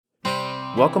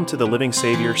Welcome to the Living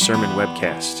Savior Sermon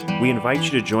Webcast. We invite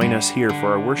you to join us here for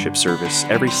our worship service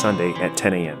every Sunday at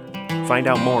 10 a.m. Find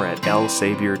out more at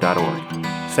lsavior.org.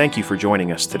 Thank you for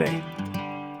joining us today.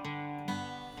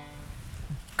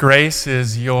 Grace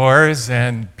is yours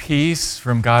and peace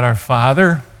from God our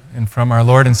Father and from our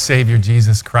Lord and Savior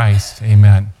Jesus Christ.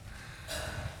 Amen.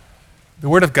 The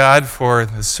Word of God for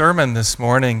the sermon this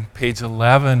morning, page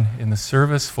 11 in the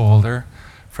service folder,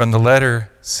 from the letter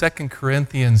 2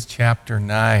 Corinthians chapter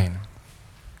 9.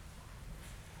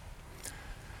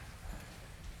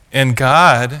 And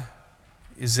God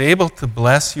is able to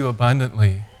bless you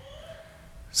abundantly,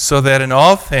 so that in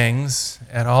all things,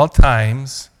 at all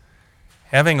times,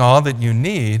 having all that you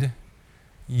need,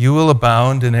 you will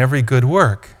abound in every good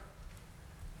work.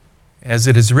 As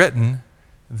it is written,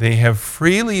 they have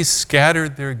freely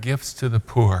scattered their gifts to the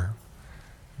poor.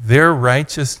 Their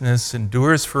righteousness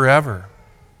endures forever.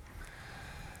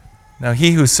 Now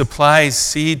he who supplies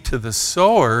seed to the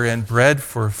sower and bread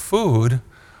for food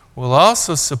will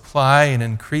also supply and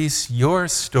increase your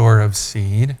store of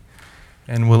seed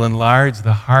and will enlarge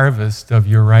the harvest of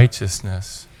your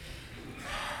righteousness.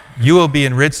 You will be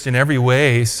enriched in every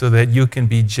way so that you can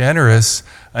be generous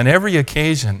on every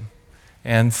occasion,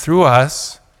 and through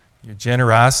us, your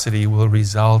generosity will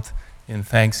result in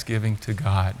thanksgiving to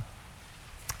God.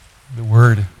 The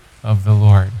word of the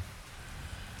Lord.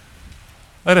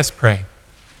 Let us pray.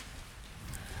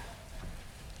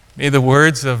 May the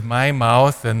words of my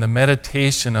mouth and the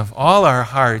meditation of all our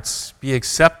hearts be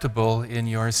acceptable in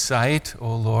your sight,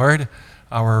 O Lord,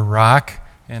 our rock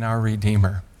and our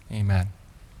Redeemer. Amen.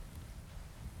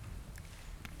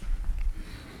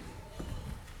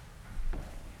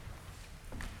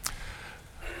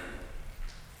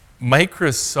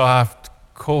 Microsoft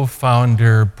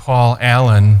co-founder Paul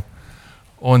Allen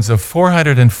owns a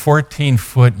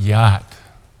 414-foot yacht.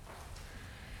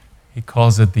 He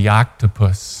calls it the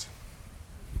Octopus.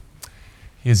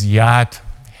 His yacht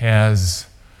has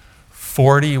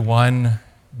 41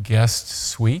 guest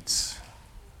suites,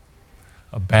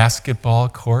 a basketball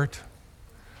court,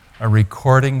 a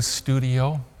recording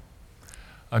studio,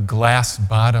 a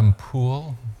glass-bottom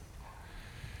pool.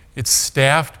 It's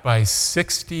staffed by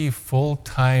 60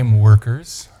 full-time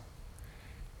workers.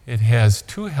 It has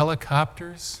 2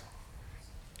 helicopters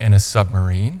and a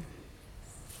submarine.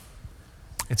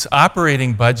 Its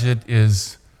operating budget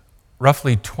is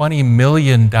roughly $20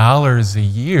 million a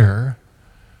year.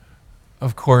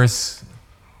 Of course,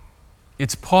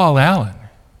 it's Paul Allen.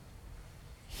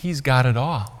 He's got it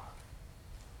all.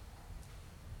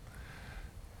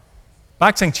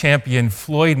 Boxing champion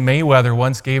Floyd Mayweather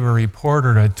once gave a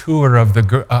reporter a tour of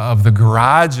the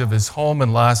garage of his home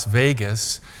in Las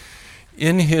Vegas.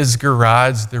 In his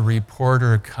garage, the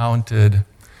reporter counted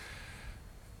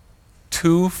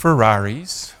 2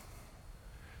 Ferraris,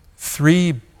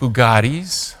 3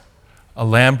 Bugattis, a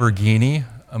Lamborghini,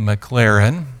 a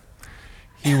McLaren.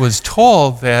 He was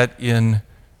told that in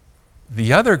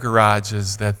the other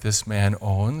garages that this man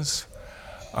owns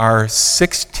are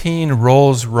 16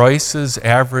 Rolls Royces,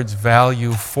 average value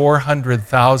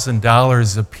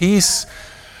 $400,000 apiece.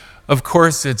 Of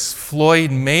course, it's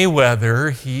Floyd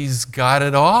Mayweather. He's got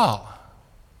it all.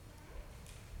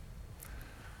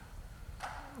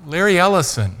 Larry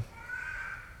Ellison,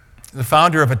 the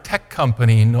founder of a tech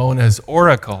company known as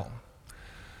Oracle.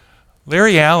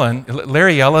 Larry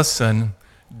Ellison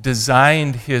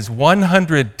designed his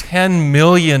 $110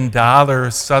 million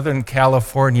Southern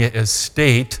California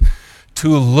estate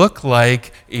to look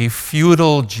like a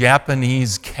feudal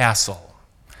Japanese castle.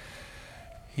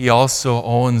 He also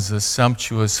owns a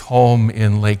sumptuous home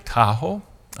in Lake Tahoe,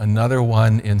 another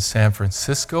one in San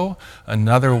Francisco,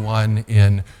 another one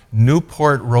in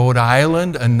Newport, Rhode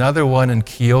Island, another one in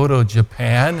Kyoto,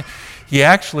 Japan. He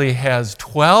actually has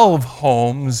 12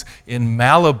 homes in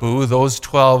Malibu. Those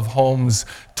 12 homes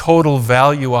total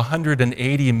value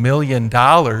 $180 million.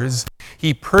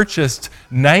 He purchased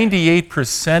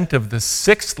 98% of the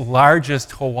 6th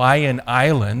largest Hawaiian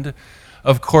island.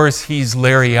 Of course, he's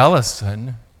Larry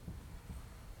Ellison.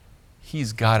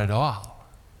 He's got it all.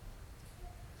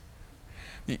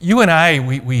 You and I,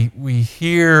 we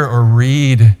hear or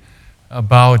read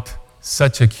about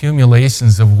such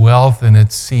accumulations of wealth, and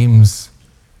it seems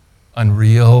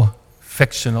unreal,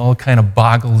 fictional, kind of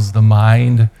boggles the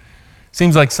mind.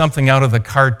 Seems like something out of the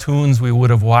cartoons we would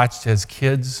have watched as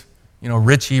kids,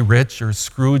 Richie Rich or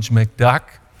Scrooge McDuck.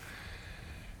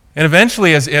 And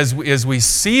eventually, as we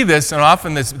see this, and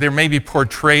often there may be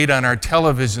portrayed on our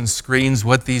television screens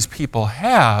what these people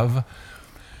have,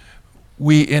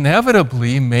 we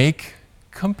inevitably make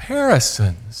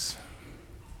comparisons.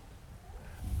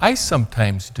 I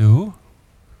sometimes do.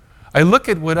 I look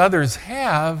at what others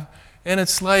have, and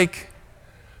it's like,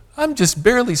 I'm just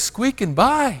barely squeaking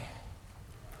by.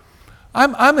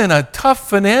 I'm in a tough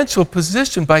financial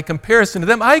position by comparison to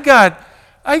them. I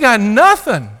got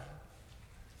nothing.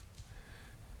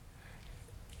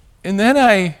 And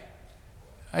then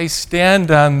I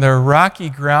stand on the rocky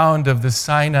ground of the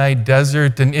Sinai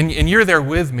desert, and you're there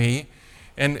with me,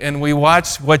 and we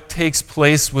watch what takes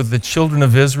place with the children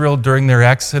of Israel during their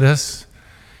exodus.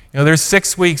 You know, they're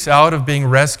 6 weeks out of being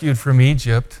rescued from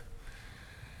Egypt,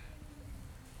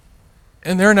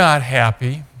 and they're not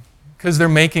happy because they're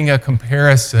making a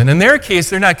comparison. In their case,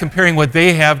 they're not comparing what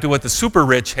they have to what the super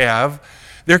rich have.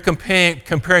 They're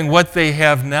comparing what they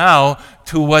have now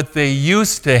to what they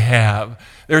used to have.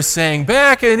 They're saying,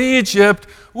 back in Egypt,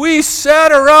 we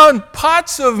sat around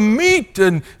pots of meat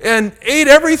and ate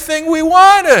everything we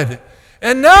wanted.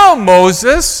 And now,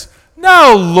 Moses,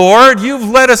 now, Lord, you've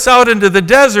led us out into the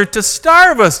desert to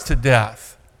starve us to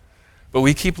death. But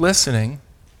we keep listening,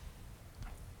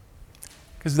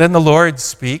 because then the Lord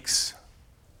speaks,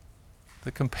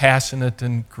 the compassionate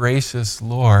and gracious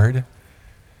Lord.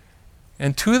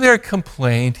 And to their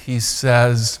complaint, he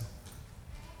says,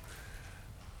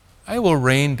 I will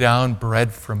rain down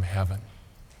bread from heaven.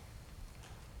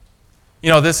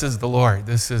 You know, this is the Lord.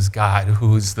 This is God,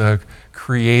 who's the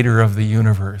creator of the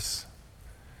universe.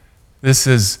 This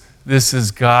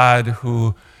is God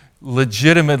who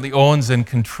legitimately owns and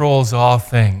controls all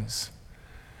things.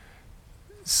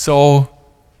 So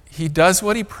he does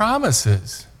what he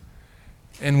promises.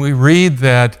 And we read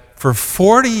that for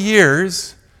 40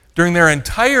 years, during their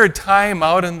entire time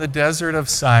out in the desert of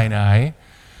Sinai,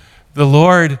 the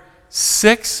Lord,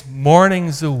 6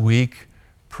 mornings a week,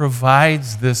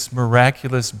 provides this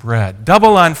miraculous bread.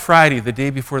 Double on Friday, the day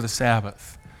before the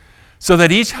Sabbath. So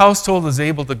that each household is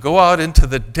able to go out into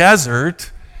the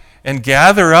desert and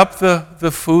gather up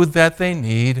the food that they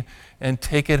need and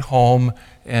take it home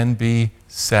and be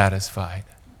satisfied.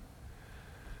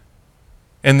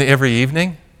 And every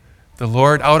evening, the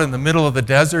Lord, out in the middle of the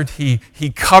desert, He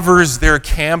covers their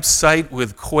campsite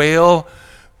with quail,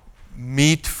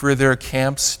 meat for their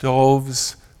camp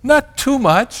stoves. Not too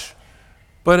much,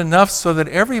 but enough so that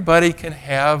everybody can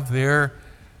have their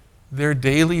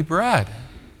daily bread.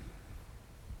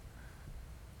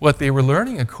 What they were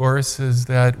learning, of course, is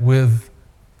that with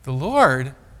the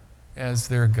Lord as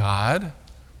their God,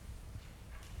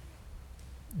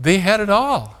 they had it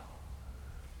all.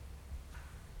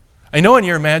 I know in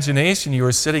your imagination you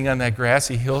were sitting on that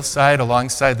grassy hillside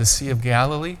alongside the Sea of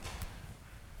Galilee,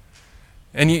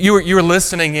 and you were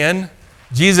listening in.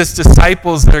 Jesus'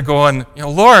 disciples, they're going,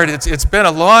 Lord, it's been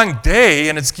a long day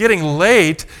and it's getting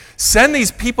late. Send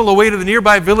these people away to the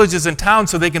nearby villages and towns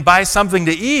so they can buy something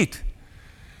to eat.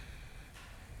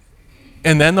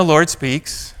 And then the Lord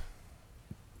speaks.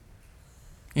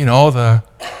 The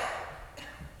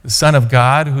Son of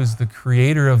God, who's the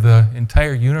creator of the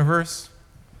entire universe,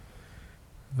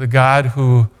 the God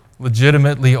who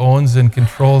legitimately owns and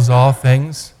controls all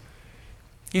things,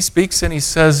 he speaks and he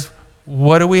says,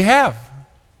 what do we have?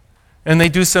 And they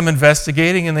do some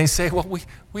investigating and they say, well,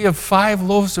 we have 5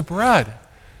 loaves of bread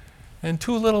and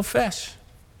 2 little fish.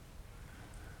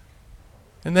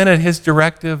 And then at his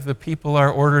directive, the people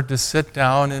are ordered to sit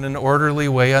down in an orderly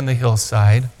way on the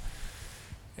hillside,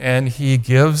 and he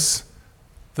gives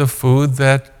the food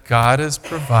that God has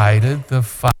provided, the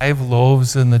 5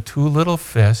 loaves and the 2 little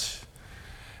fish,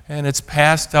 and it's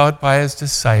passed out by his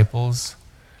disciples,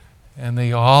 and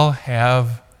they all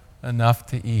have enough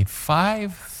to eat.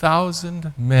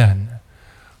 5,000 men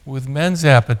with men's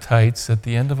appetites at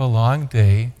the end of a long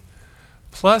day,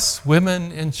 plus women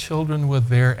and children with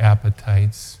their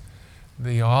appetites.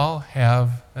 They all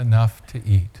have enough to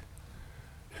eat.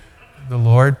 The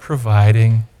Lord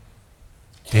providing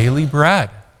daily bread.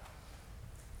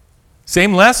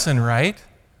 Same lesson, right?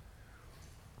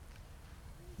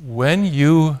 When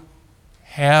you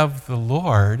have the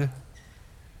Lord,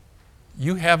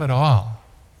 you have it all.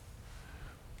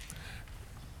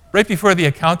 Right before the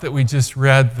account that we just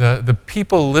read, the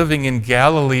people living in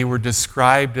Galilee were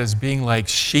described as being like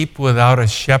sheep without a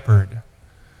shepherd.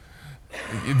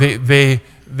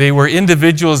 They were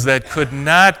individuals that could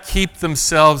not keep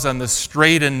themselves on the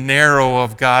straight and narrow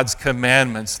of God's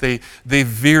commandments. They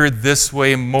veered this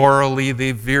way morally,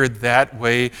 they veered that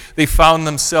way. They found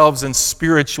themselves in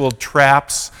spiritual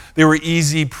traps. They were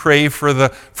easy prey for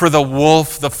the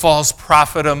wolf, the false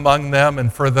prophet among them,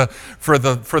 and for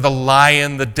the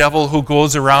lion, the devil who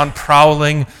goes around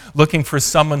prowling, looking for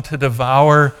someone to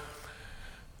devour.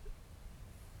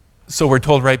 So we're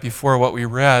told right before what we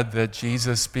read that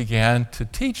Jesus began to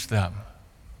teach them.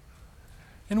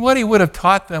 And what he would have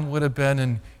taught them would have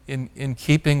been in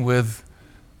keeping with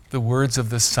the words of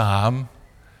the psalm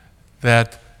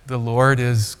that the Lord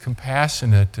is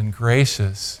compassionate and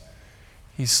gracious.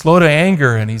 He's slow to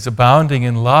anger and he's abounding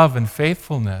in love and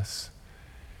faithfulness.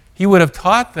 He would have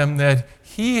taught them that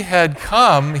he had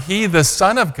come, he, the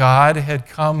Son of God, had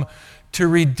come to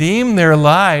redeem their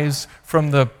lives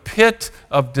from the pit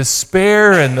of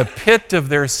despair and the pit of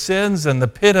their sins and the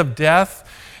pit of death,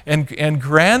 and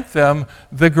grant them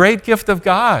the great gift of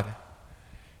God.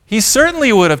 He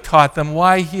certainly would have taught them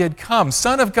why he had come.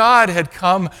 Son of God had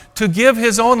come to give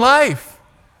his own life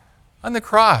on the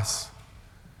cross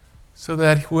so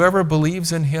that whoever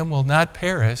believes in him will not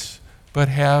perish but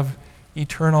have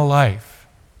eternal life.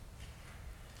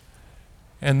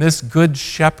 And this good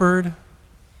shepherd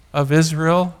of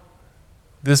Israel,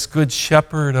 this good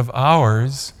shepherd of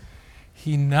ours,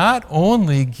 he not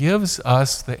only gives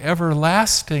us the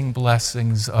everlasting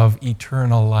blessings of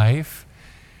eternal life,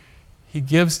 he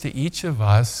gives to each of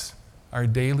us our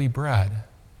daily bread.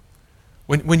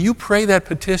 When you pray that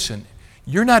petition,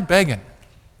 you're not begging.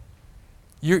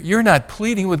 You're not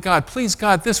pleading with God, please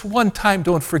God, this one time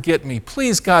don't forget me.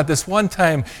 Please God, this one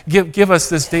time give us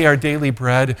this day our daily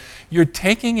bread. You're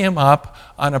taking him up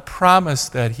on a promise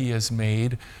that he has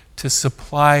made to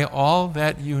supply all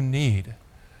that you need.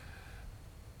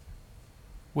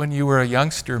 When you were a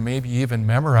youngster, maybe you even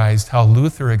memorized how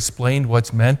Luther explained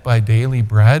what's meant by daily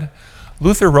bread.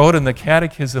 Luther wrote in the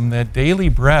Catechism that daily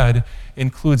bread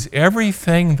includes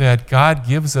everything that God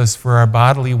gives us for our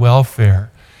bodily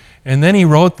welfare. And then he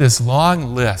wrote this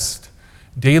long list.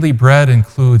 Daily bread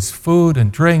includes food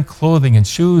and drink, clothing and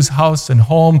shoes, house and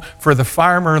home, for the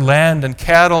farmer, land and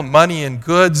cattle, money and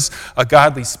goods, a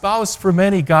godly spouse for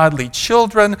many, godly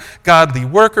children, godly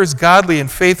workers, godly and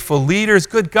faithful leaders,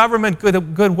 good government,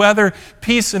 good weather,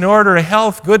 peace and order,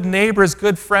 health, good neighbors,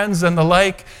 good friends, and the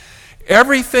like.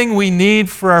 Everything we need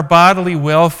for our bodily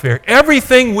welfare,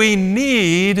 everything we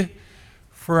need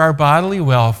for our bodily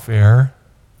welfare,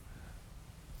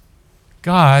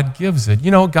 God gives it.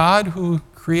 You know, God who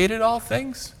created all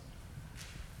things,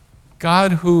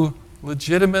 God who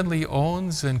legitimately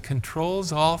owns and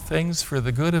controls all things for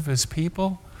the good of his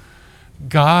people,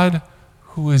 God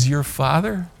who is your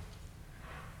Father,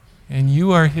 and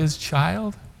you are his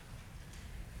child.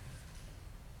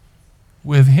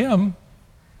 With him,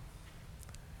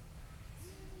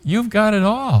 you've got it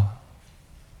all.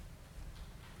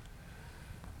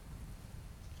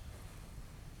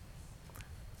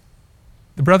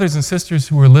 The brothers and sisters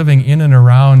who were living in and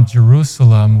around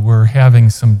Jerusalem were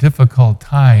having some difficult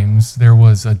times. There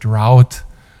was a drought,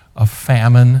 a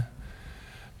famine.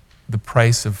 The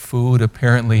price of food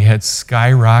apparently had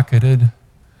skyrocketed.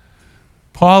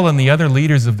 Paul and the other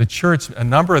leaders of the church, a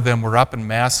number of them were up in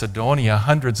Macedonia,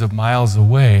 hundreds of miles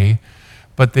away,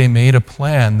 but they made a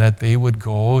plan that they would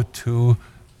go to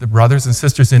the brothers and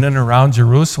sisters in and around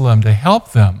Jerusalem to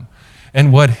help them.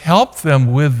 And what helped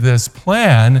them with this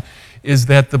plan is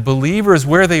that the believers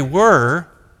where they were,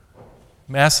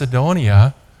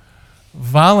 Macedonia,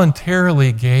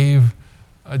 voluntarily gave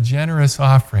a generous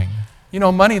offering. You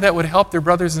know, money that would help their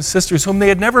brothers and sisters whom they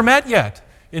had never met yet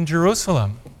in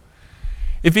Jerusalem.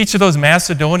 If each of those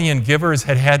Macedonian givers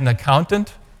had had an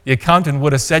accountant, the accountant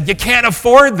would have said, you can't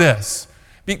afford this,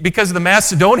 because the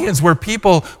Macedonians were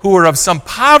people who were of some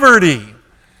poverty.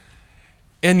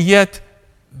 And yet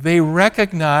they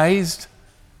recognized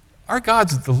our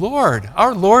God's the Lord.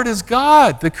 Our Lord is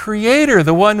God, the Creator,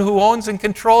 the one who owns and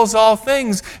controls all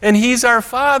things, and he's our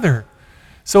Father.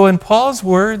 So in Paul's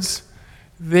words,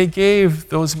 they gave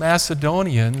those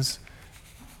Macedonians,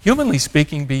 humanly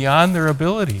speaking, beyond their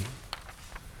ability.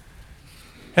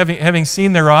 Having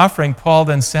seen their offering, Paul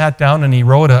then sat down and he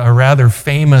wrote a rather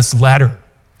famous letter.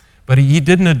 But he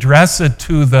didn't address it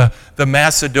to the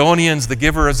Macedonians, the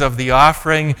givers of the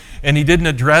offering, and he didn't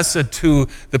address it to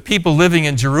the people living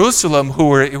in Jerusalem who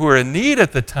were in need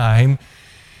at the time.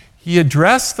 He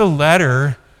addressed the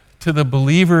letter to the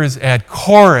believers at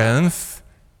Corinth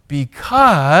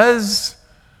because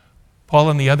Paul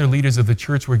and the other leaders of the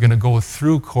church were going to go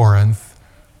through Corinth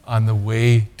on the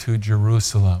way to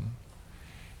Jerusalem.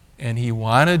 And he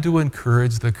wanted to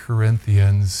encourage the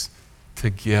Corinthians to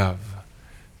give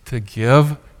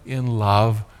in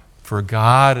love for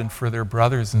God and for their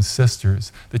brothers and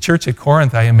sisters. The church at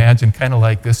Corinth, I imagine, kind of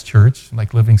like this church,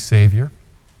 like Living Savior.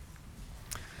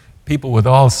 People with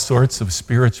all sorts of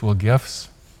spiritual gifts,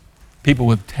 people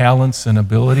with talents and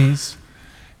abilities,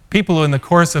 people who in the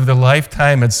course of their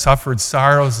lifetime had suffered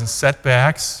sorrows and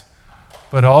setbacks,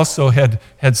 but also had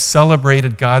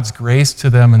celebrated God's grace to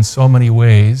them in so many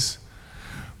ways.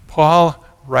 Paul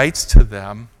writes to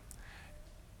them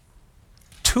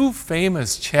two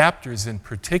famous chapters in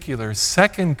particular.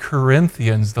 2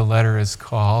 Corinthians, the letter is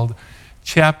called,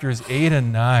 chapters 8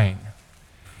 and 9.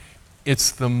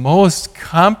 It's the most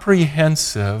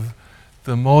comprehensive,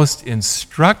 the most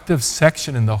instructive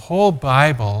section in the whole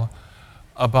Bible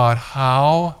about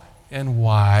how and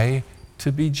why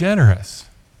to be generous.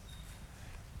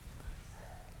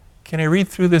 Can I read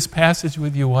through this passage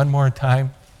with you one more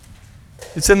time?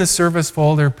 It's in the service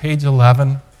folder, page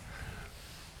 11.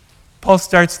 Paul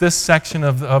starts this section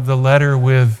of the letter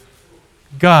with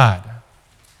God.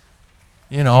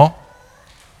 You know,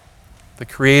 the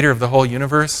creator of the whole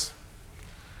universe,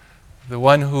 the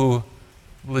one who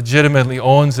legitimately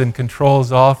owns and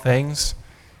controls all things.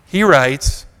 He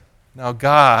writes, "Now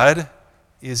God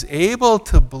is able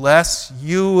to bless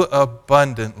you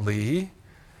abundantly,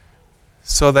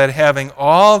 so that having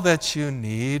all that you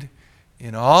need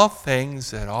in all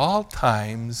things at all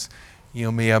times, you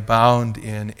may abound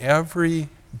in every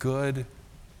good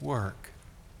work."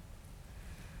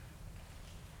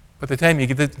 By the time you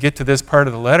get to this part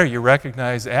of the letter, you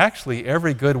recognize actually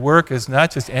every good work is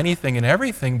not just anything and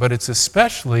everything, but it's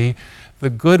especially the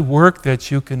good work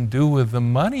that you can do with the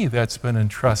money that's been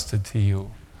entrusted to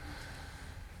you.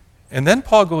 And then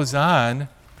Paul goes on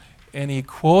and he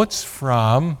quotes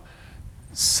from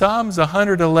Psalms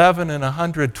 111 and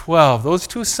 112. Those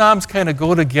two psalms kind of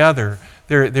go together.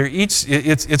 They're each,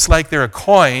 it's like they're a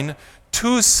coin,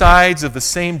 two sides of the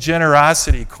same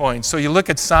generosity coin. So you look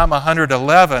at Psalm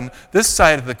 111, this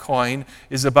side of the coin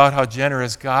is about how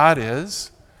generous God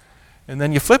is. And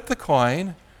then you flip the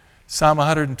coin, Psalm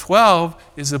 112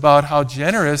 is about how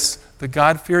generous the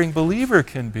God-fearing believer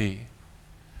can be.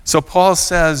 So Paul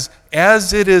says,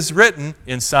 as it is written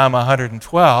in Psalm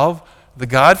 112, the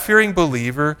God-fearing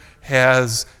believer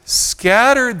has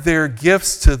scattered their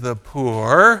gifts to the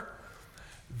poor.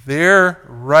 Their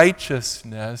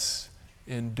righteousness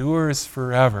endures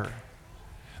forever.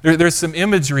 There's some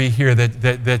imagery here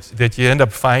that you end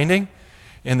up finding.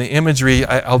 And the imagery,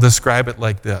 I'll describe it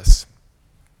like this.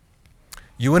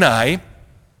 You and I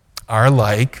are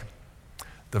like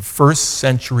the first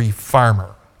century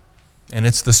farmer. And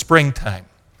it's the springtime.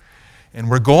 And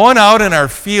we're going out in our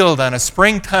field on a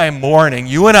springtime morning,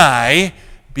 you and I,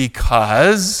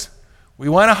 because we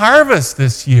want to harvest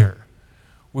this year.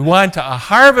 We want a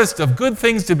harvest of good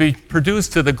things to be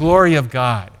produced to the glory of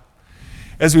God.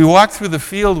 As we walk through the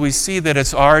field, we see that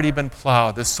it's already been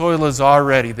plowed. The soil is all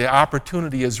ready. The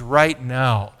opportunity is right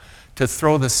now to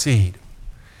throw the seed.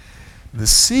 The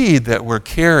seed that we're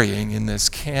carrying in this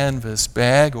canvas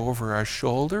bag over our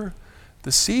shoulder,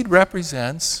 the seed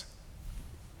represents,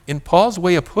 in Paul's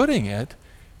way of putting it,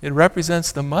 it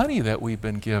represents the money that we've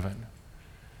been given.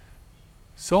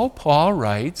 So Paul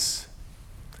writes,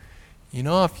 you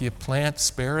know, if you plant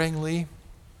sparingly,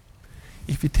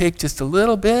 if you take just a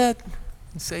little bit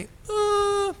and say,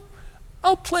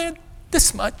 I'll plant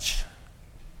this much,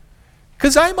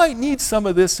 because I might need some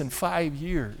of this in 5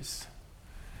 years.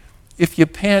 If you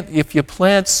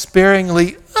plant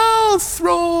sparingly, I'll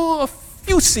throw a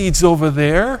few seeds over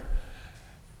there,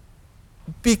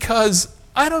 because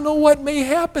I don't know what may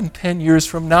happen 10 years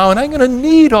from now, and I'm going to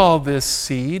need all this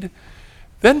seed.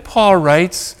 Then Paul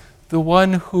writes, the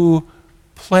one who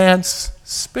plants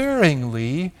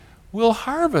sparingly will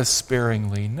harvest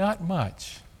sparingly, not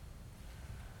much.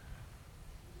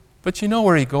 But you know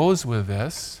where he goes with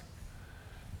this.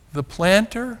 The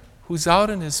planter who's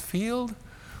out in his field,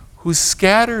 who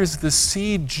scatters the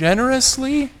seed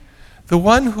generously, the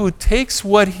one who takes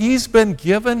what he's been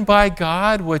given by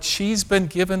God, what she's been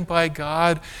given by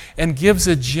God, and gives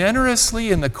it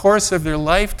generously in the course of their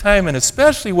lifetime, and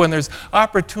especially when there's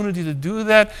opportunity to do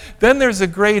that, then there's a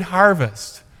great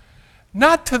harvest.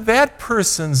 Not to that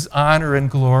person's honor and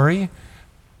glory,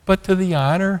 but to the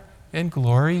honor and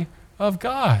glory of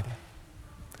God.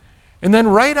 And then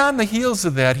right on the heels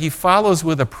of that, he follows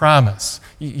with a promise.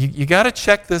 You got to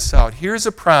check this out. Here's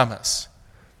a promise.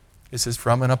 This is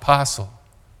from an apostle,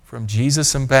 from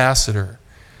Jesus' ambassador.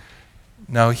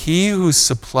 Now he who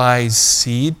supplies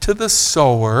seed to the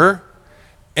sower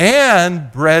and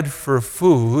bread for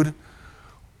food,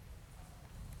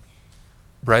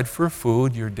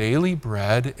 your daily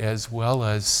bread, as well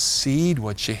as seed,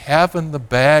 what you have in the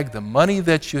bag, the money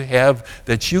that you have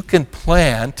that you can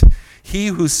plant, he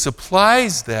who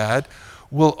supplies that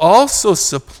will also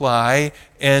supply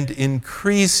and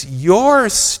increase your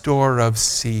store of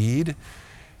seed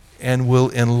and will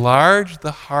enlarge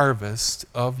the harvest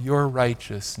of your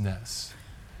righteousness.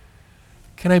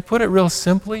 Can I put it real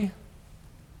simply?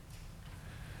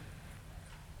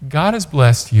 God has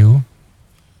blessed you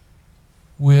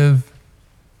with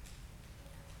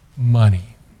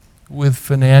money, with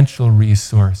financial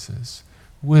resources,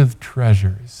 with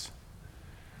treasures.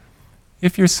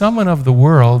 If you're someone of the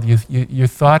world, your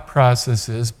thought process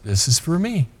is, this is for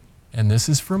me, and this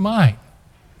is for mine,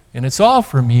 and it's all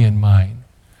for me and mine.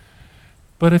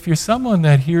 But if you're someone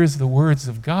that hears the words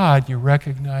of God, you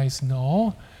recognize,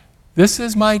 no, this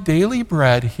is my daily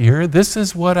bread here. This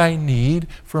is what I need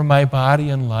for my body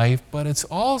and life, but it's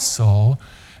also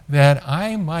that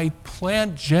I might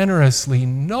plant generously,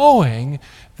 knowing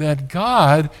that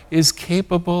God is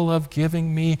capable of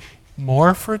giving me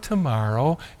more for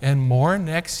tomorrow and more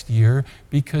next year,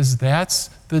 because that's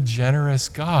the generous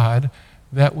God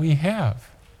that we have.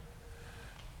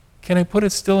 Can I put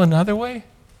it still another way?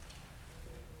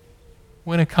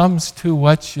 When it comes to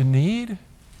what you need,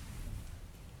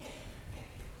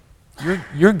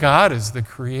 your God is the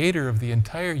creator of the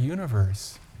entire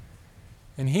universe.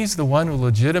 And He's the one who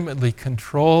legitimately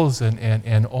controls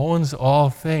and owns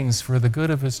all things for the good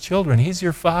of His children. He's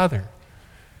your Father.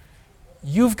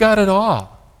 You've got it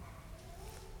all.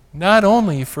 Not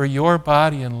only for your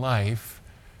body and life,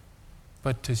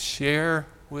 but to share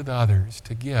with others,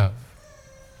 to give.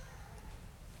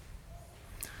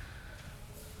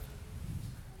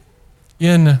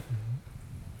 In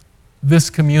this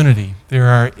community, there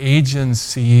are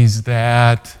agencies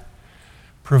that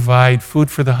provide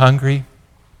food for the hungry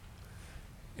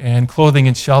and clothing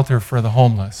and shelter for the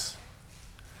homeless.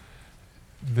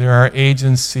 There are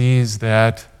agencies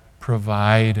that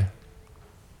provide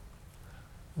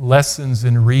lessons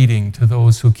in reading to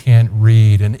those who can't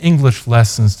read, and English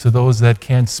lessons to those that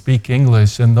can't speak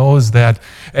English, and those that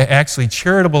actually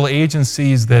charitable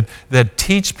agencies that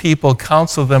teach people,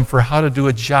 counsel them for how to do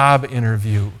a job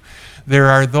interview. There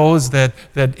are those that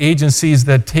agencies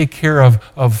that take care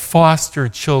of foster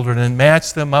children and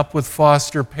match them up with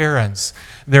foster parents.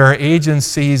 There are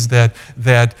agencies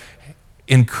that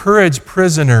encourage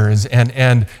prisoners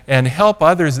and help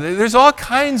others. There's all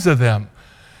kinds of them.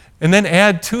 And then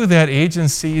add to that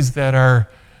agencies that are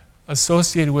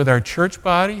associated with our church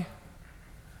body.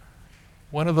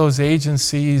 One of those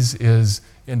agencies is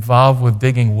involved with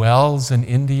digging wells in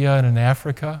India and in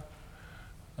Africa.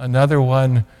 Another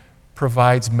one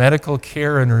provides medical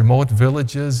care in remote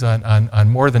villages on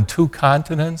more than 2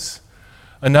 continents.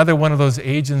 Another one of those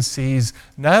agencies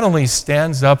not only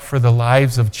stands up for the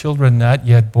lives of children not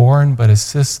yet born, but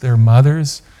assists their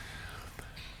mothers.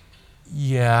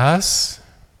 Yes,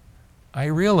 I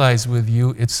realize with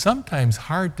you, it's sometimes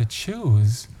hard to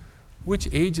choose which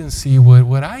agency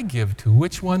would I give to,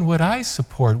 which one would I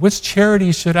support, which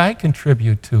charity should I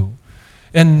contribute to.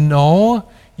 And no,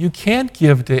 you can't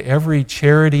give to every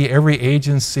charity, every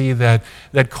agency that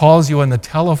calls you on the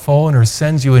telephone or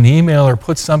sends you an email or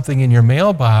puts something in your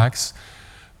mailbox,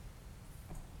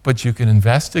 but you can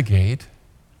investigate.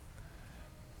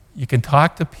 You can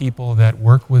talk to people that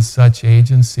work with such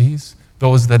agencies,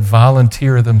 those that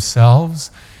volunteer themselves.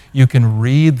 You can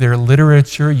read their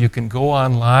literature. You can go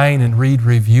online and read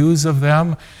reviews of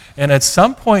them. And at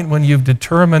some point when you've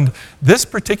determined this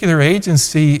particular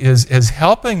agency is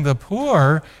helping the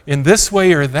poor in this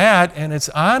way or that, and it's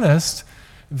honest,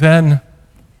 then,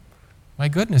 my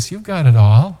goodness, you've got it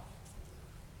all.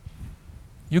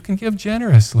 You can give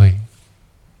generously.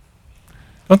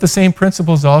 Don't the same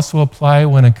principles also apply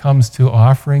when it comes to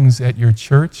offerings at your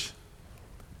church?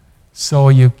 So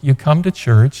you come to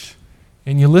church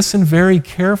and you listen very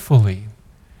carefully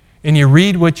and you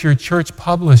read what your church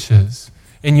publishes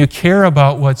and you care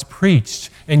about what's preached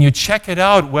and you check it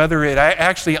out whether it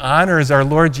actually honors our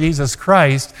Lord Jesus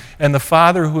Christ and the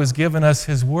Father who has given us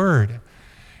His Word.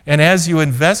 And as you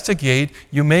investigate,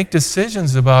 you make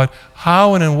decisions about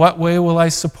how and in what way will I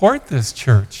support this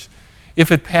church. If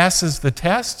it passes the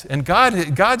test, and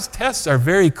God's tests are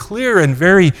very clear and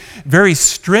very, very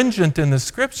stringent in the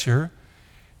Scripture.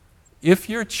 If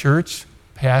your church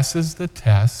passes the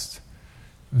test,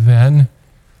 then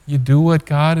you do what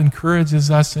God encourages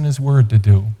us in His Word to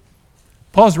do.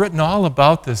 Paul's written all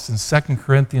about this in 2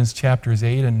 Corinthians chapters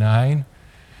 8 and 9.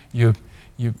 You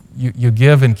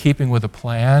give in keeping with a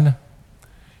plan.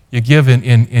 You give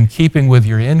in keeping with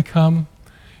your income.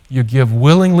 You give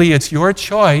willingly. It's your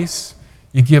choice.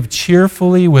 You give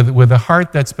cheerfully with a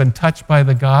heart that's been touched by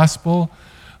the gospel.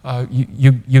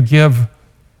 You give,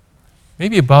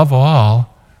 maybe above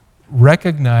all,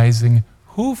 recognizing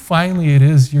who finally it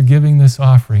is you're giving this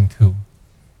offering to.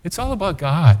 It's all about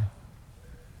God.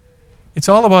 It's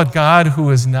all about God, who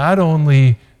is not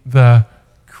only the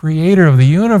creator of the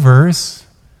universe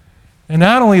and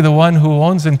not only the one who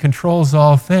owns and controls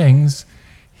all things,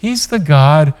 He's the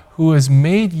God who has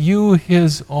made you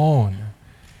His own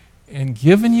and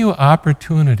given you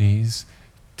opportunities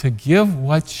to give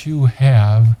what you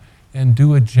have and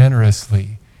do it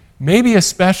generously. Maybe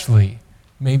especially,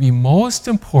 maybe most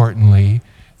importantly,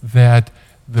 that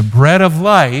the bread of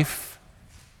life,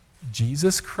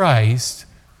 Jesus Christ,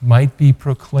 might be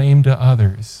proclaimed to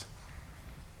others.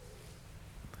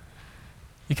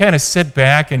 You kind of sit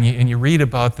back and you read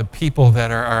about the people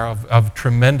that are of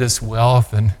tremendous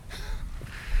wealth, and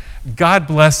God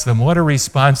bless them. What a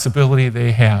responsibility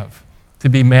they have to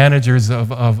be managers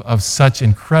of such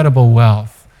incredible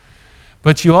wealth.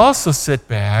 But you also sit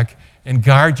back and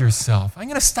guard yourself. I'm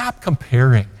going to stop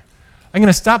comparing. I'm going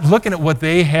to stop looking at what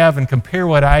they have and compare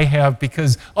what I have,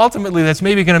 because ultimately that's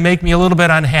maybe going to make me a little bit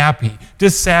unhappy,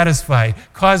 dissatisfied,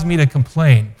 cause me to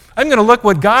complain. I'm going to look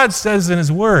what God says in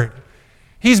His Word.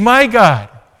 He's my God.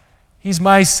 He's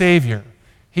my Savior.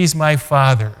 He's my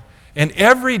Father. And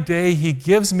every day He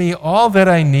gives me all that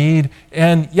I need,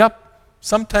 and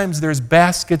sometimes there's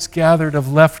baskets gathered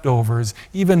of leftovers,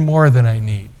 even more than I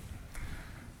need.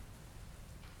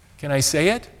 Can I say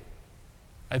it?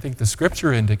 I think the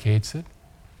Scripture indicates it.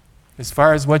 As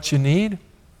far as what you need,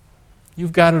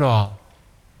 you've got it all.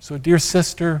 So, dear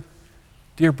sister,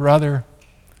 dear brother,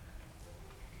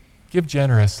 give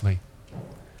generously.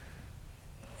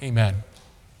 Amen.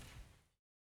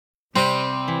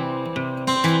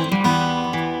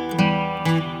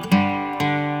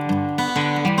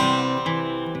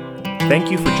 Thank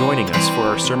you for joining us for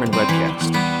our sermon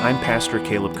webcast. I'm Pastor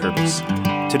Caleb Curtis.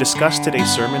 To discuss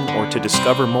today's sermon or to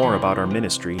discover more about our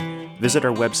ministry, visit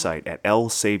our website at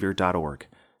lsavior.org.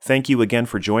 Thank you again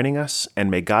for joining us, and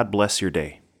may God bless your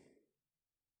day.